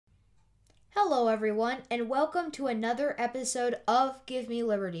Hello, everyone, and welcome to another episode of Give Me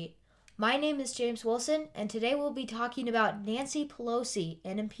Liberty. My name is James Wilson, and today we'll be talking about Nancy Pelosi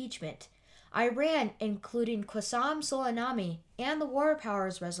and impeachment, Iran, including Qasem Soleimani and the War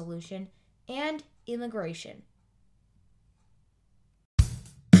Powers Resolution, and immigration.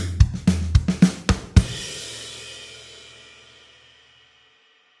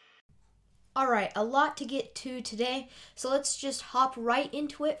 Alright, a lot to get to today, so let's just hop right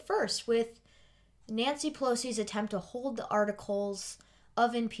into it first with Nancy Pelosi's attempt to hold the articles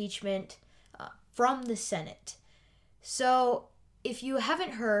of impeachment from the Senate. So, if you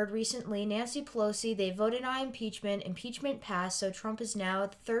haven't heard, recently, Nancy Pelosi, they voted on impeachment. Impeachment passed, so Trump is now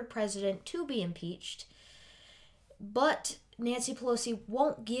the third president to be impeached. But Nancy Pelosi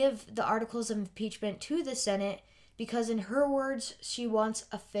won't give the articles of impeachment to the Senate because, in her words, she wants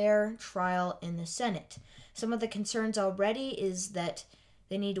a fair trial in the Senate. Some of the concerns already is that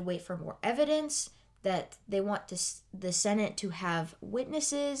they need to wait for more evidence, that they want the Senate to have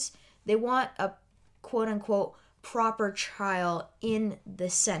witnesses. They want a quote-unquote proper trial in the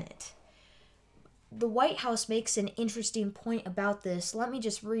Senate. The White House makes an interesting point about this. Let me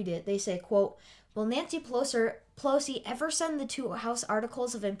just read it. They say, quote, "Will Nancy Pelosi ever send the two House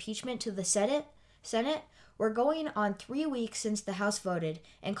articles of impeachment to the Senate? We're going on 3 weeks since the House voted,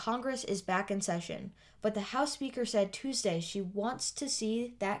 and Congress is back in session. But the House Speaker said Tuesday she wants to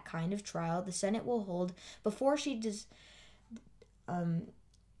see that kind of trial the Senate will hold before she deigns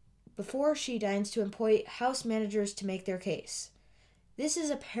to appoint House managers to make their case." This is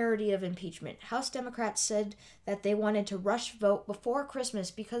a parody of impeachment. House Democrats said that they wanted to rush vote before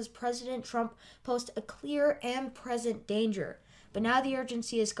Christmas because President Trump posed a clear and present danger. But now the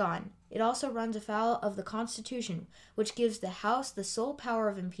urgency is gone. It also runs afoul of the Constitution, which gives the House the sole power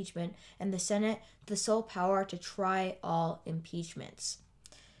of impeachment and the Senate the sole power to try all impeachments.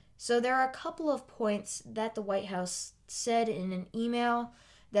 So there are a couple of points that the White House said in an email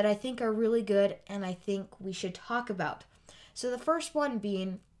that I think are really good and I think we should talk about. So the first one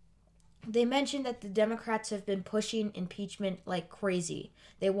being, they mentioned that the Democrats have been pushing impeachment like crazy.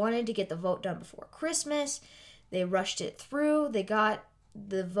 They wanted to get the vote done before Christmas. They rushed it through. They got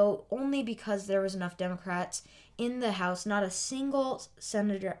the vote only because there was enough Democrats in the House. Not a single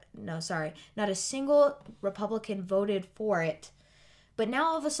Republican voted for it. But now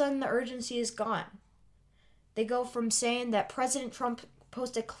all of a sudden the urgency is gone. They go from saying that President Trump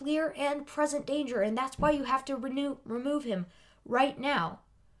posed a clear and present danger, and that's why you have to remove him right now.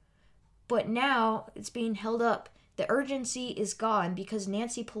 But now it's being held up. The urgency is gone because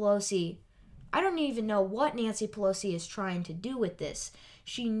Nancy Pelosi, I don't even know what Nancy Pelosi is trying to do with this.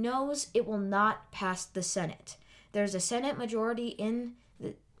 She knows it will not pass the Senate. There's a Senate majority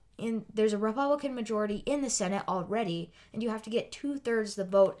there's a Republican majority in the Senate already, and you have to get 2/3 the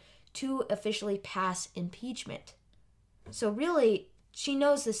vote to officially pass impeachment. So really, she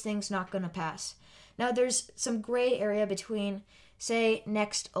knows this thing's not going to pass. Now, there's some gray area between, say,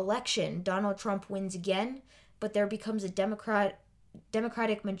 next election, Donald Trump wins again, but there becomes a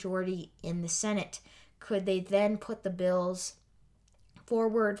Democratic majority in the Senate. Could they then put the bills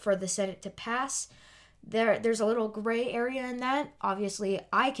forward for the Senate to pass? There's a little gray area in that. Obviously,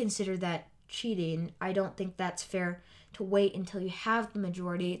 I consider that cheating. I don't think that's fair to wait until you have the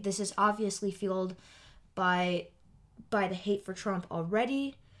majority. This is obviously fueled by the hate for Trump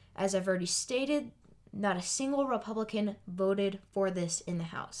already. As I've already stated, not a single Republican voted for this in the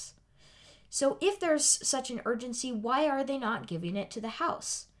House. So if there's such an urgency, why are they not giving it to the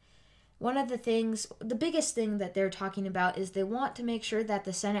House? One of the biggest thing that they're talking about is they want to make sure that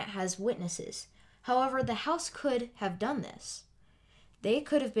the Senate has witnesses. However, the House could have done this. They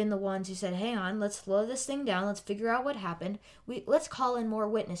could have been the ones who said, hang on, let's slow this thing down, let's figure out what happened, let's call in more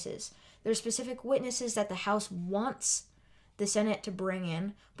witnesses. There's specific witnesses that the House wants the Senate to bring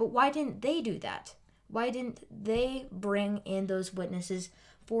in, but why didn't they do that? Why didn't they bring in those witnesses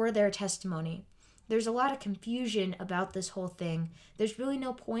for their testimony? There's a lot of confusion about this whole thing. There's really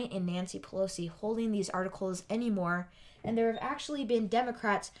no point in Nancy Pelosi holding these articles anymore, and there have actually been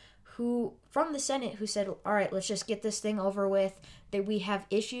Democrats from the Senate who said, all right, let's just get this thing over with, that we have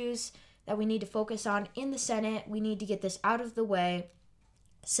issues that we need to focus on in the Senate, we need to get this out of the way,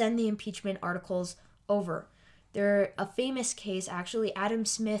 send the impeachment articles over. A famous case, actually, Adam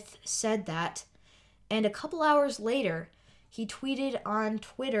Smith said that, and a couple hours later, he tweeted on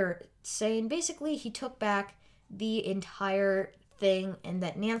Twitter saying basically he took back the entire thing and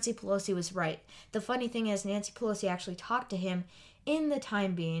that Nancy Pelosi was right. The funny thing is Nancy Pelosi actually talked to him in the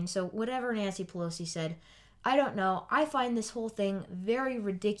time being, so whatever Nancy Pelosi said, I don't know. I find this whole thing very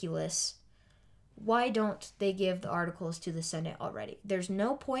ridiculous. why don't they give the articles to the Senate already? There's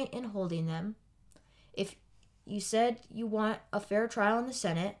no point in holding them. If you said you want a fair trial in the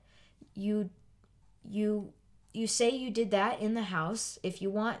Senate, you say you did that in the House. If you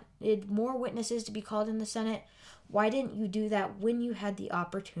wanted more witnesses to be called in the Senate, why didn't you do that when you had the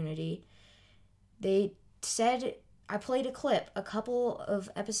opportunity? They said, I played a clip a couple of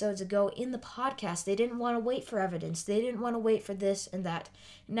episodes ago in the podcast. They didn't want to wait for evidence. They didn't want to wait for this and that.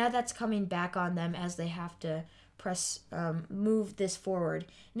 Now that's coming back on them as they have to move this forward.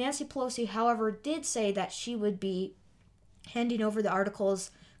 Nancy Pelosi, however, did say that she would be handing over the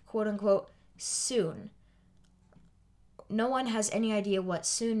articles, quote unquote, soon. No one has any idea what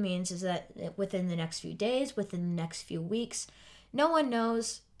soon means. Is that within the next few days, within the next few weeks? No one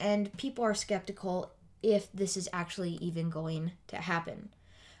knows, and people are skeptical if this is actually even going to happen.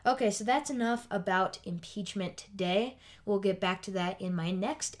 Okay, so that's enough about impeachment today. We'll get back to that in my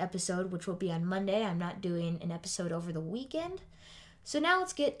next episode, which will be on Monday. I'm not doing an episode over the weekend. So now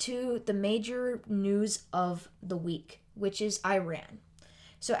let's get to the major news of the week, which is Iran.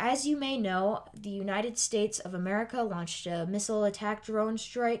 So as you may know, the United States of America launched a missile attack drone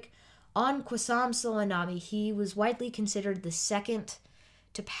strike on Qasem Soleimani. He was widely considered the second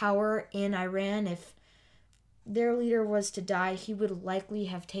to power in Iran. If their leader was to die, he would likely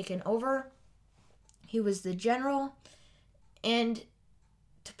have taken over. He was the general, and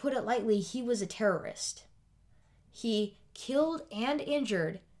to put it lightly, he was a terrorist. He killed and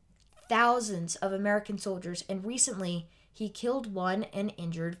injured thousands of American soldiers, and recently he killed 1 and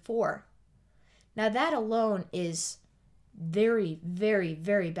injured 4. Now that alone is very, very,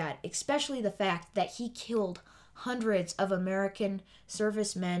 very bad, especially the fact that he killed hundreds of American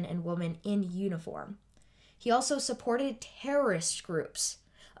servicemen and women in uniform. He also supported terrorist groups,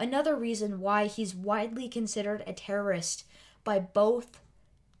 another reason why he's widely considered a terrorist by both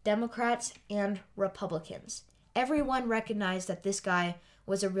Democrats and Republicans. Everyone recognized that this guy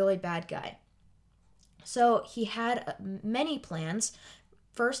was a really bad guy. So he had many plans.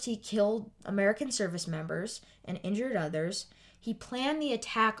 First, he killed American service members and injured others. He planned the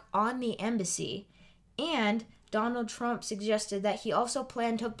attack on the embassy, and Donald Trump suggested that he also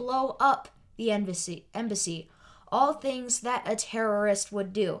planned to blow up the embassy. All things that a terrorist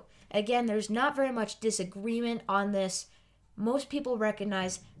would do. Again, there's not very much disagreement on this. Most people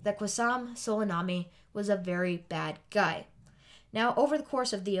recognize that Qasem Soleimani was a very bad guy. Now, over the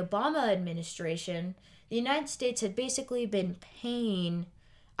course of the Obama administration, the United States had basically been paying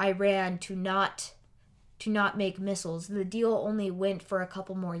Iran to not make missiles. The deal only went for a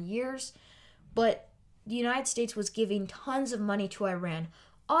couple more years, but the United States was giving tons of money to Iran.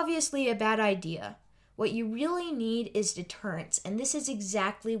 Obviously a bad idea. What you really need is deterrence, and this is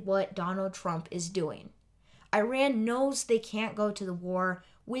exactly what Donald Trump is doing. Iran knows they can't go to the war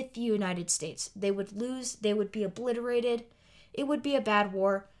with the United States. They would lose, they would be obliterated. It would be a bad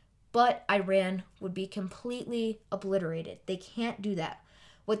war, but Iran would be completely obliterated. They can't do that.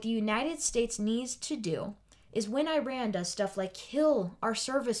 What the United States needs to do is when Iran does stuff like kill our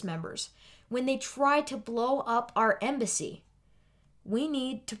service members, when they try to blow up our embassy, we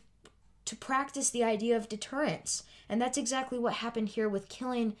need to practice the idea of deterrence. And that's exactly what happened here with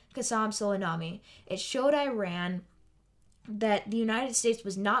killing Qasem Soleimani. It showed Iran that the United States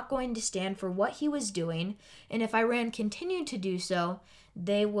was not going to stand for what he was doing, and if Iran continued to do so,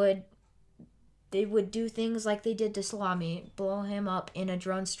 they would do things like they did to Salami, blow him up in a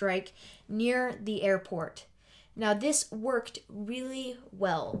drone strike near the airport. Now this worked really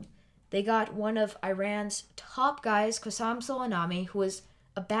well. They got one of Iran's top guys, Qasem Soleimani, who was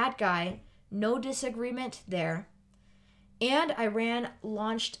a bad guy, no disagreement there. And Iran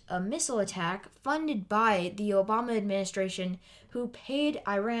launched a missile attack funded by the Obama administration, who paid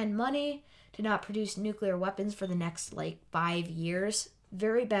Iran money to not produce nuclear weapons for the next 5 years.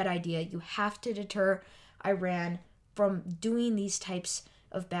 Very bad idea. You have to deter Iran from doing these types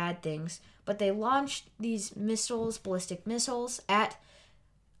of bad things. But they launched these missiles, ballistic missiles, at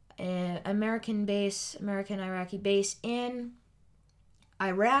an American-Iraqi base in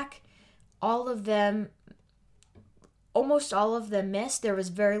Iraq. Almost all of them missed. There was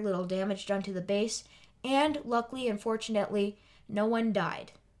very little damage done to the base, and luckily and fortunately, no one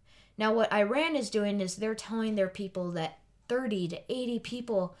died. Now what Iran is doing is they're telling their people that 30 to 80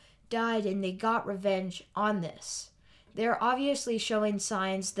 people died and they got revenge on this. They're obviously showing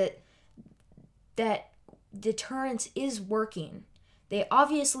signs that deterrence is working. They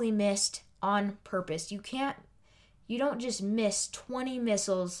obviously missed on purpose. You don't just miss 20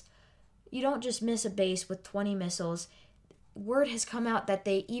 missiles. You don't just miss a base with 20 missiles. Word has come out that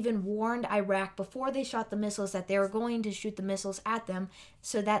they even warned Iraq before they shot the missiles that they were going to shoot the missiles at them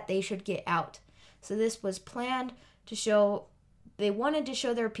so that they should get out. So this was planned to show, they wanted to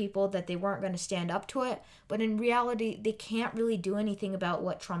show their people that they weren't going to stand up to it, but in reality, they can't really do anything about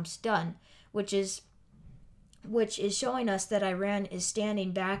what Trump's done, which is showing us that Iran is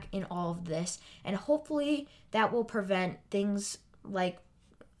standing back in all of this, and hopefully that will prevent things like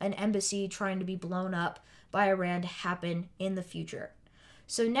an embassy trying to be blown up by Iran to happen in the future.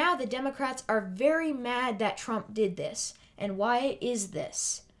 So now the Democrats are very mad that Trump did this. And why is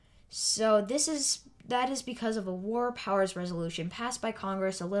this? So that is because of a War Powers Resolution passed by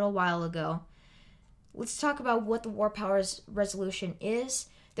Congress a little while ago. Let's talk about what the War Powers Resolution is.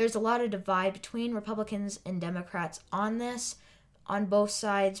 There's a lot of divide between Republicans and Democrats on this. On both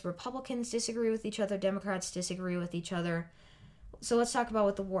sides, Republicans disagree with each other, Democrats disagree with each other. So let's talk about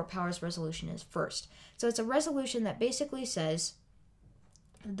what the War Powers Resolution is first. So it's a resolution that basically says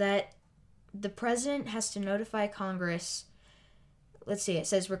that the president has to notify Congress. Let's see, it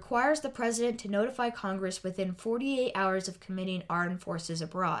says requires the president to notify Congress within 48 hours of committing armed forces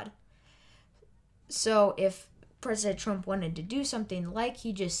abroad. So if President Trump wanted to do something like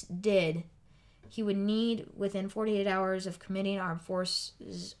he just did, he would need, within 48 hours of committing armed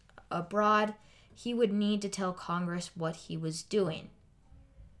forces abroad, he would need to tell Congress what he was doing.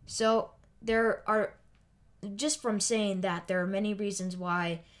 So there are, just from saying that, there are many reasons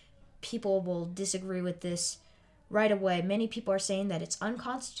why people will disagree with this right away. Many people are saying that it's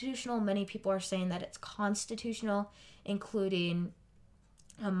unconstitutional. Many people are saying that it's constitutional, including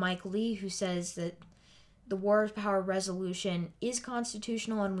Mike Lee, who says that the War Power Resolution is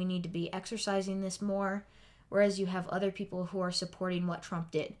constitutional and we need to be exercising this more, whereas you have other people who are supporting what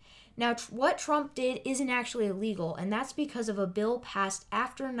Trump did. Now, what Trump did isn't actually illegal, and that's because of a bill passed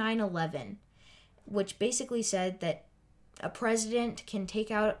after 9/11, which basically said that a president can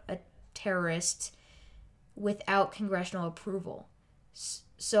take out a terrorist without congressional approval.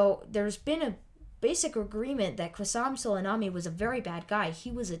 So there's been a basic agreement that Qasem Soleimani was a very bad guy.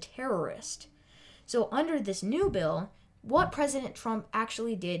 He was a terrorist. So under this new bill, what President Trump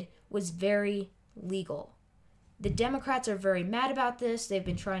actually did was very legal. The Democrats are very mad about this. They've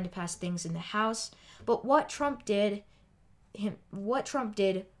been trying to pass things in the House, but what Trump did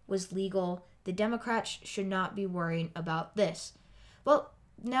was legal. The Democrats should not be worrying about this. Well,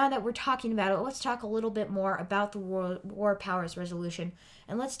 now that we're talking about it, let's talk a little bit more about the War Powers Resolution,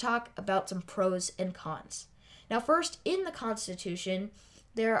 and let's talk about some pros and cons. Now, first, in the Constitution,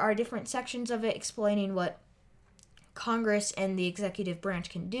 there are different sections of it explaining what Congress and the executive branch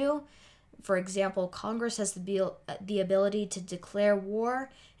can do. For example, Congress has the ability to declare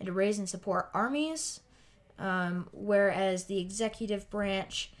war and to raise and support armies, whereas the executive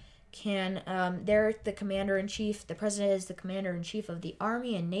branch can, they're the commander-in-chief. The president is the commander-in-chief of the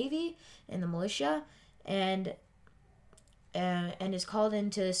Army and Navy and the militia, and is called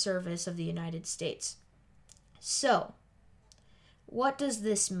into service of the United States. So, what does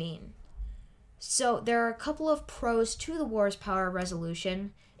this mean? So, there are a couple of pros to the War Powers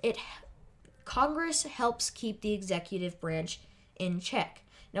Resolution. Congress helps keep the executive branch in check.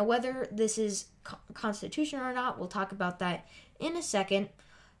 Now, whether this is constitutional or not, we'll talk about that in a second.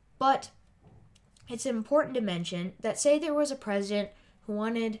 But it's important to mention that, say there was a president who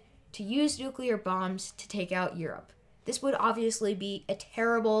wanted to use nuclear bombs to take out Europe. This would obviously be a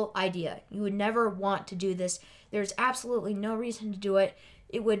terrible idea. You would never want to do this. There's absolutely no reason to do it.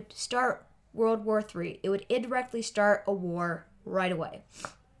 It would start World War III. It would indirectly start a war right away.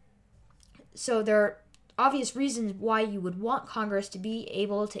 So there are obvious reasons why you would want Congress to be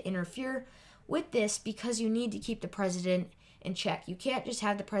able to interfere with this, because you need to keep the president in check. You can't just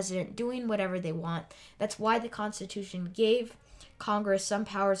have the president doing whatever they want. That's why the Constitution gave Congress some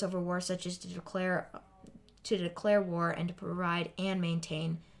powers over war, such as to declare war and to provide and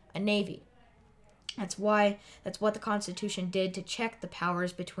maintain a navy. That's what the Constitution did, to check the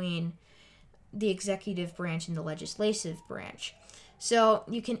powers between the executive branch and the legislative branch. So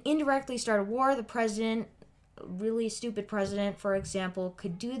you can indirectly start a war. The president, really stupid president, for example,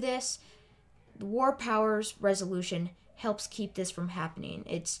 could do this. The War Powers Resolution helps keep this from happening.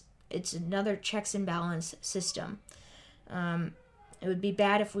 It's another checks and balance system. It would be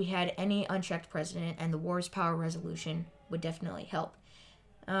bad if we had any unchecked president, and the War Powers Resolution would definitely help.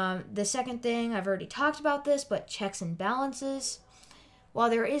 The second thing, I've already talked about this, but checks and balances.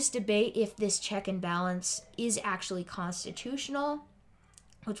 While there is debate if this check and balance is actually constitutional,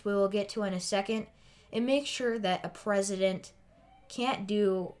 which we will get to in a second, it makes sure that a president can't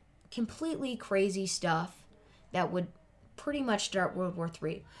do completely crazy stuff that would pretty much start World War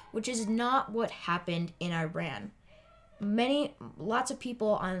III, which is not what happened in Iran. Lots of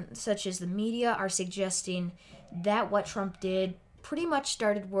people, such as the media, are suggesting that what Trump did pretty much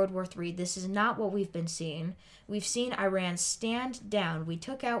started World War III. This is not what we've been seeing. We've seen Iran stand down. We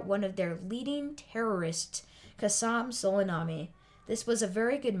took out one of their leading terrorists, Qasem Soleimani. This was a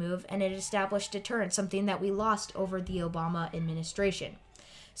very good move, and it established deterrence, something that we lost over the Obama administration.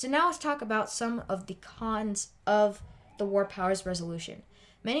 So now let's talk about some of the cons of the War Powers Resolution.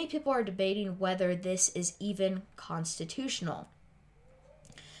 Many people are debating whether this is even constitutional.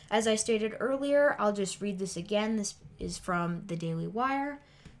 As I stated earlier, I'll just read this again. This is from the Daily Wire.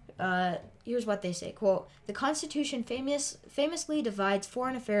 Here's what they say, quote, "The Constitution famously divides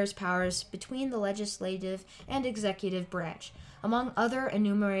foreign affairs powers between the legislative and executive branch. Among other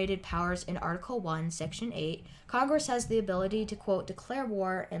enumerated powers in Article 1, Section 8, Congress has the ability to, quote, declare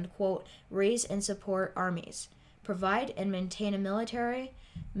war and, quote, raise and support armies, provide and maintain a military,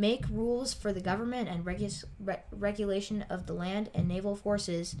 make rules for the government and regulation of the land and naval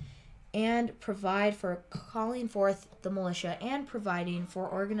forces, and provide for calling forth the militia and providing for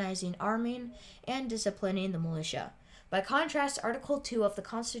organizing, arming, and disciplining the militia. By contrast, Article 2 of the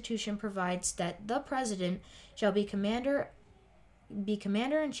Constitution provides that the President shall be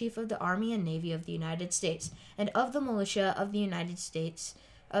Commander-in-Chief of the Army and Navy of the United States, and of the militia of the United States,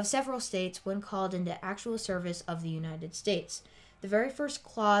 of several states when called into actual service of the United States. The very first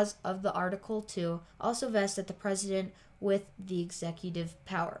clause of the Article 2 also vests the President with the executive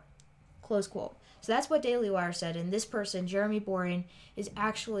power." Close quote. So that's what Daily Wire said, and this person, Jeremy Boring, is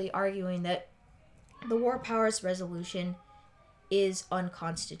actually arguing that the War Powers Resolution is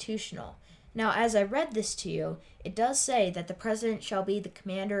unconstitutional. Now, as I read this to you, it does say that the President shall be the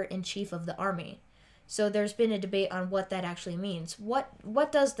Commander-in-Chief of the Army. So there's been a debate on what that actually means.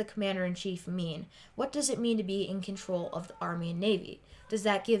 What does the Commander-in-Chief mean? What does it mean to be in control of the Army and Navy? Does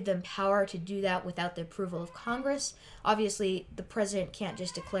that give them power to do that without the approval of Congress? Obviously, the President can't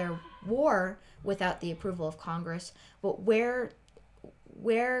just declare war without the approval of Congress, but what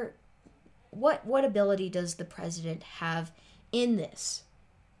ability does the President have in this?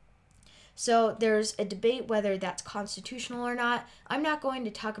 So there's a debate whether that's constitutional or not. I'm not going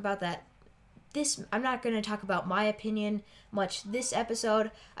to talk about that. I'm not going to talk about my opinion much this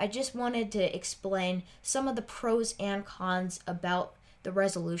episode. I just wanted to explain some of the pros and cons about the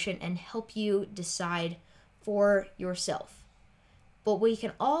resolution and help you decide for yourself. But we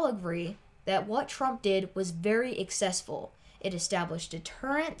can all agree that what Trump did was very successful. It established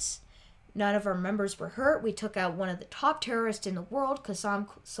deterrence. None of our members were hurt. We took out one of the top terrorists in the world, Qasem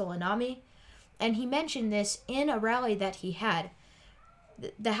Soleimani, and he mentioned this in a rally that he had.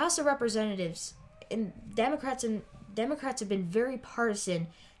 The House of Representatives and Democrats have been very partisan.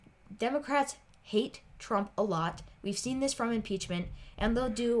 Democrats hate Trump a lot. We've seen this from impeachment, and they'll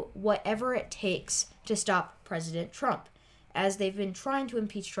do whatever it takes to stop President Trump, as they've been trying to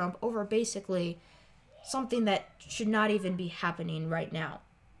impeach Trump over basically something that should not even be happening right now.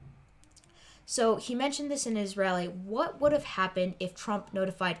 So he mentioned this in his rally. What would have happened if Trump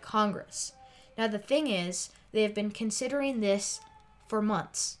notified Congress? Now the thing is, they have been considering this for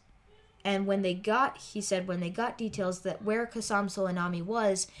months. And when they got details that where Qasem Soleimani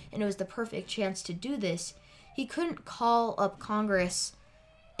was, and it was the perfect chance to do this, he couldn't call up Congress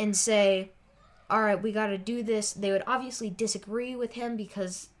and say, all right, we got to do this. They would obviously disagree with him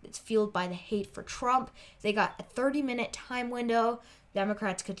because it's fueled by the hate for Trump. They got a 30-minute time window.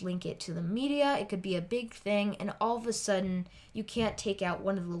 Democrats could link it to the media. It could be a big thing. And all of a sudden, you can't take out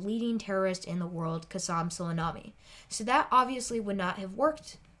one of the leading terrorists in the world, Qasem Soleimani. So that obviously would not have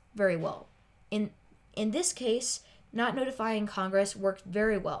worked very well. In this case, not notifying Congress worked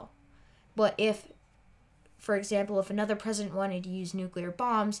very well. But if, for example, if another president wanted to use nuclear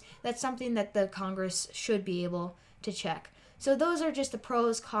bombs, that's something that the Congress should be able to check. So those are just the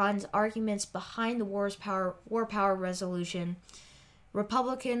pros, cons, arguments behind the War Power Resolution.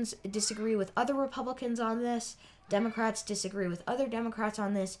 Republicans disagree with other Republicans on this. Democrats disagree with other Democrats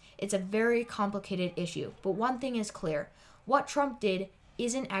on this. It's a very complicated issue. But one thing is clear. What Trump did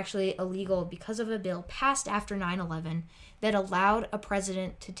isn't actually illegal because of a bill passed after 9/11 that allowed a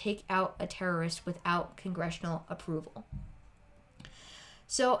president to take out a terrorist without congressional approval.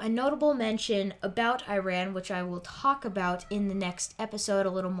 So a notable mention about Iran, which I will talk about in the next episode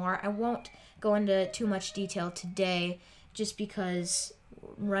a little more. I won't go into too much detail today just because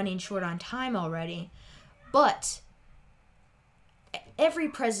I'm running short on time already. But every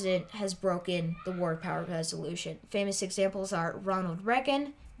president has broken the War Power Resolution. Famous examples are Ronald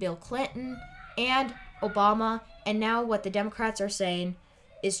Reagan, Bill Clinton, and Obama. And now what the Democrats are saying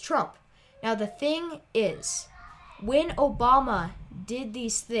is Trump. Now the thing is, when Obama did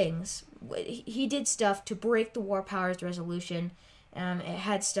these things, he did stuff to break the War Powers Resolution. It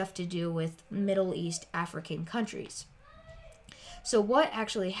had stuff to do with Middle East African countries. So what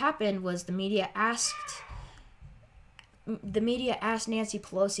actually happened was the media asked Nancy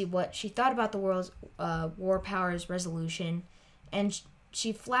Pelosi what she thought about the world's war powers resolution, and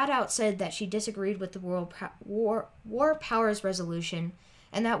she flat out said that she disagreed with the war powers resolution,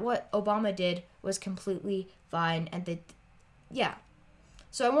 and that what Obama did was completely fine, and yeah.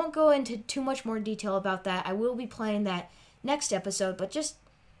 So I won't go into too much more detail about that. I will be playing that next episode, but just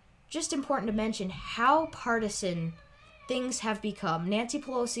important to mention how partisan things have become. Nancy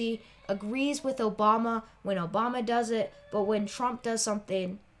Pelosi agrees with Obama when Obama does it, but when Trump does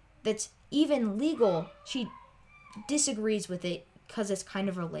something that's even legal, she disagrees with it because it's kind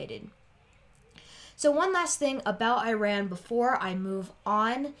of related. So one last thing about Iran before I move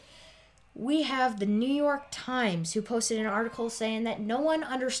on. We have the New York Times who posted an article saying that no one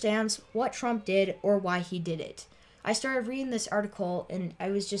understands what Trump did or why he did it. I started reading this article and I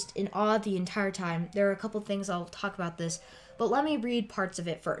was just in awe the entire time. There are a couple things I'll talk about this, but let me read parts of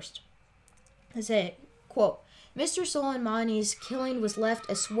it first. I say, quote, Mr. Soleimani's killing was left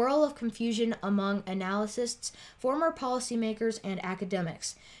a swirl of confusion among analysts, former policymakers, and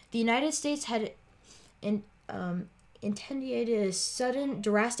academics. The United States had intended a sudden,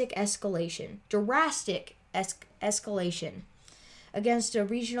 drastic escalation against a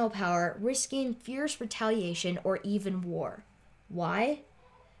regional power, risking fierce retaliation or even war. Why?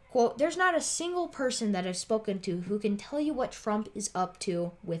 Quote, there's not a single person that I've spoken to who can tell you what Trump is up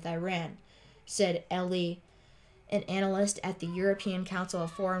to with Iran, said Ellie, an analyst at the European Council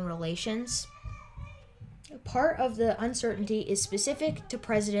of Foreign Relations. Part of the uncertainty is specific to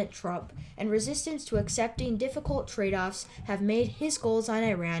President Trump, and resistance to accepting difficult trade-offs have made his goals on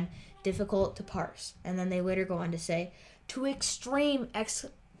Iran difficult to parse. And then they later go on to say, to extreme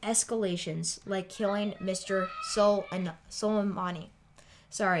escalations like killing Mr. Soleimani.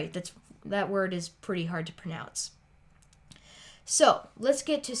 Sorry, that word is pretty hard to pronounce. So, let's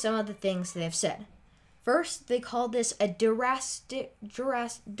get to some of the things they have said. First, they called this a drastic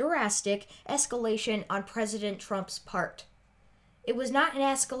escalation on President Trump's part. It was not an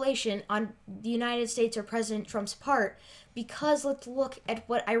escalation on the United States or President Trump's part because let's look at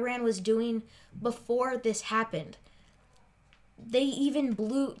what Iran was doing before this happened. They even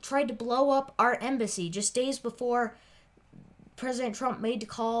tried to blow up our embassy just days before President Trump made the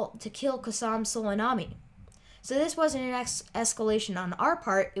call to kill Qasem Soleimani. So this wasn't an escalation on our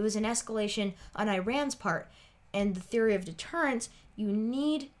part, it was an escalation on Iran's part. And the theory of deterrence, you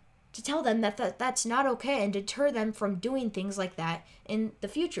need to tell them that that's not okay and deter them from doing things like that in the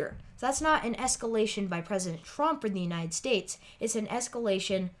future. So that's not an escalation by President Trump or the United States, it's an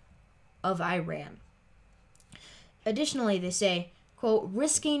escalation of Iran. Additionally, they say, quote,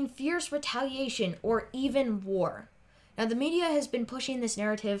 risking fierce retaliation or even war. Now, the media has been pushing this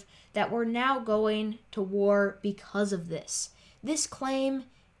narrative that we're now going to war because of this. This claim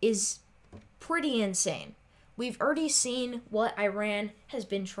is pretty insane. We've already seen what Iran has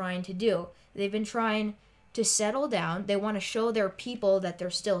been trying to do. They've been trying to settle down. They want to show their people that they're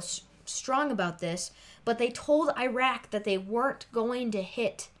still strong about this, but they told Iraq that they weren't going to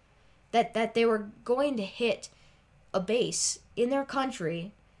hit, that they were going to hit a base in their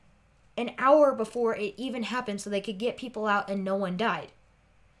country an hour before it even happened so they could get people out and no one died.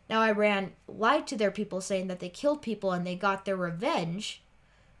 Now, Iran lied to their people saying that they killed people and they got their revenge,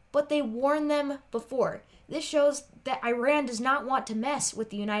 but they warned them before. This shows that Iran does not want to mess with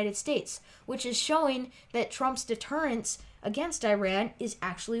the United States, which is showing that Trump's deterrence against Iran is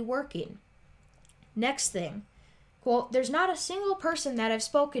actually working. Next thing, quote, there's not a single person that I've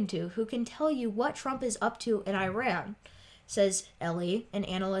spoken to who can tell you what Trump is up to in Iran, says Ellie, an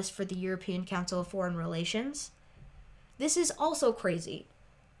analyst for the European Council of Foreign Relations. This is also crazy.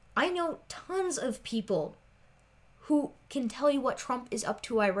 I know tons of people who can tell you what Trump is up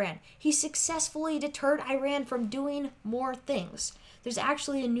to Iran. He successfully deterred Iran from doing more things. There's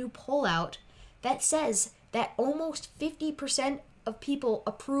actually a new poll out that says that almost 50% of people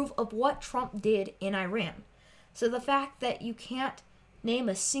approve of what Trump did in Iran. So the fact that you can't name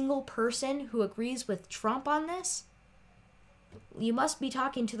a single person who agrees with Trump on this, you must be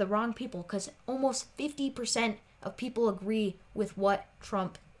talking to the wrong people because almost 50% of people agree with what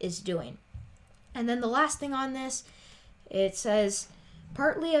Trump is doing. And then the last thing on this, it says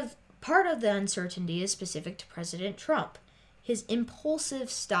part of the uncertainty is specific to President Trump. His impulsive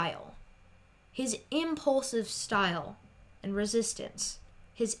style and resistance.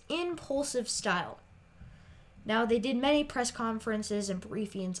 His impulsive style. Now, they did many press conferences and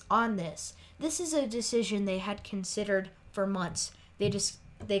briefings on this. This is a decision they had considered for months.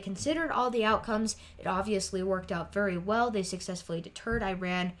 They considered all the outcomes. It obviously worked out very well. They successfully deterred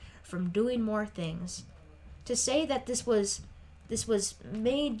Iran from doing more things. To say that this this was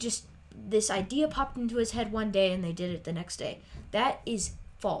made just, this idea popped into his head one day and they did it the next day. That is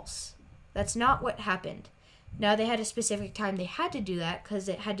false. That's not what happened. Now, they had a specific time they had to do that because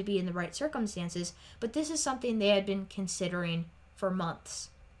it had to be in the right circumstances, but this is something they had been considering for months.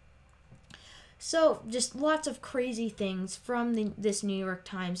 So, just lots of crazy things from this New York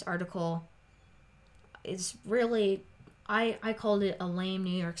Times article. It's really, I called it a lame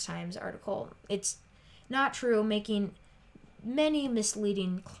New York Times article. It's not true, making many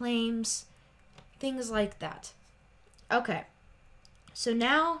misleading claims, things like that. Okay, so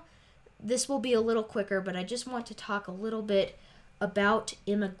now this will be a little quicker, but I just want to talk a little bit about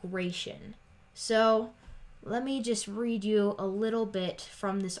immigration. So let me just read you a little bit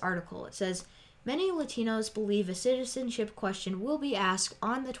from this article. It says, many Latinos believe a citizenship question will be asked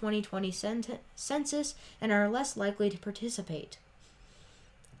on the 2020 census and are less likely to participate.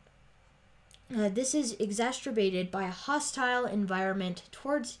 This is exacerbated by a hostile environment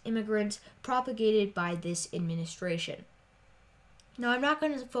towards immigrants propagated by this administration. Now, I'm not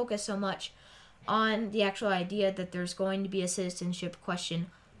going to focus so much on the actual idea that there's going to be a citizenship question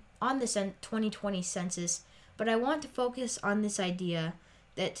on the 2020 census, but I want to focus on this idea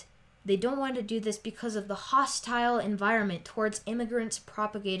that they don't want to do this because of the hostile environment towards immigrants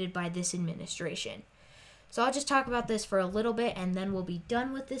propagated by this administration. So I'll just talk about this for a little bit and then we'll be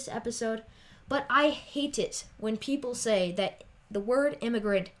done with this episode. But I hate it when people say that the word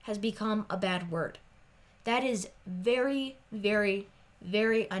immigrant has become a bad word. That is very, very,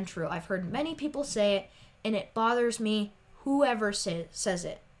 very untrue. I've heard many people say it, and it bothers me whoever says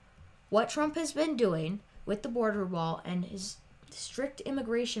it. What Trump has been doing with the border wall and his strict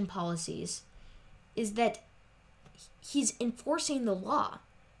immigration policies is that he's enforcing the law.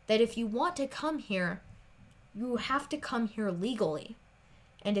 That if you want to come here, you have to come here legally.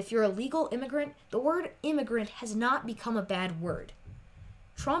 And if you're a legal immigrant, the word immigrant has not become a bad word.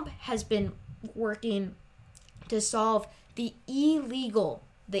 Trump has been working to solve the illegal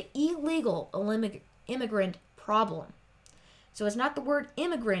immigrant problem. So it's not the word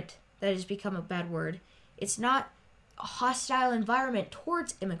immigrant that has become a bad word. It's not a hostile environment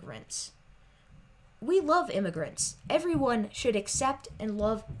towards immigrants. We love immigrants. Everyone should accept and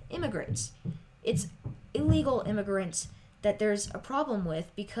love immigrants. It's illegal immigrants that there's a problem with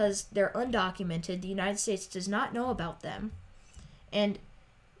because they're undocumented. The United States does not know about them. And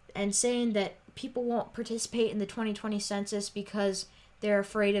saying that people won't participate in the 2020 census because they're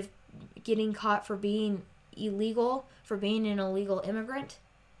afraid of getting caught for being illegal, for being an illegal immigrant.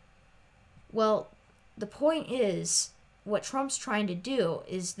 Well, the point is, what Trump's trying to do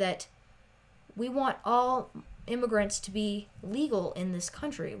is that we want all immigrants to be legal in this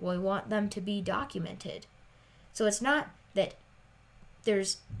country. We want them to be documented. So it's not that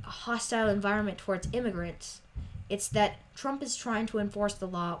there's a hostile environment towards immigrants. It's that Trump is trying to enforce the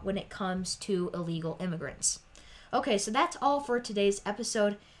law when it comes to illegal immigrants. Okay, so that's all for today's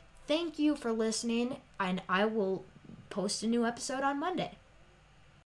episode. Thank you for listening, and I will post a new episode on Monday.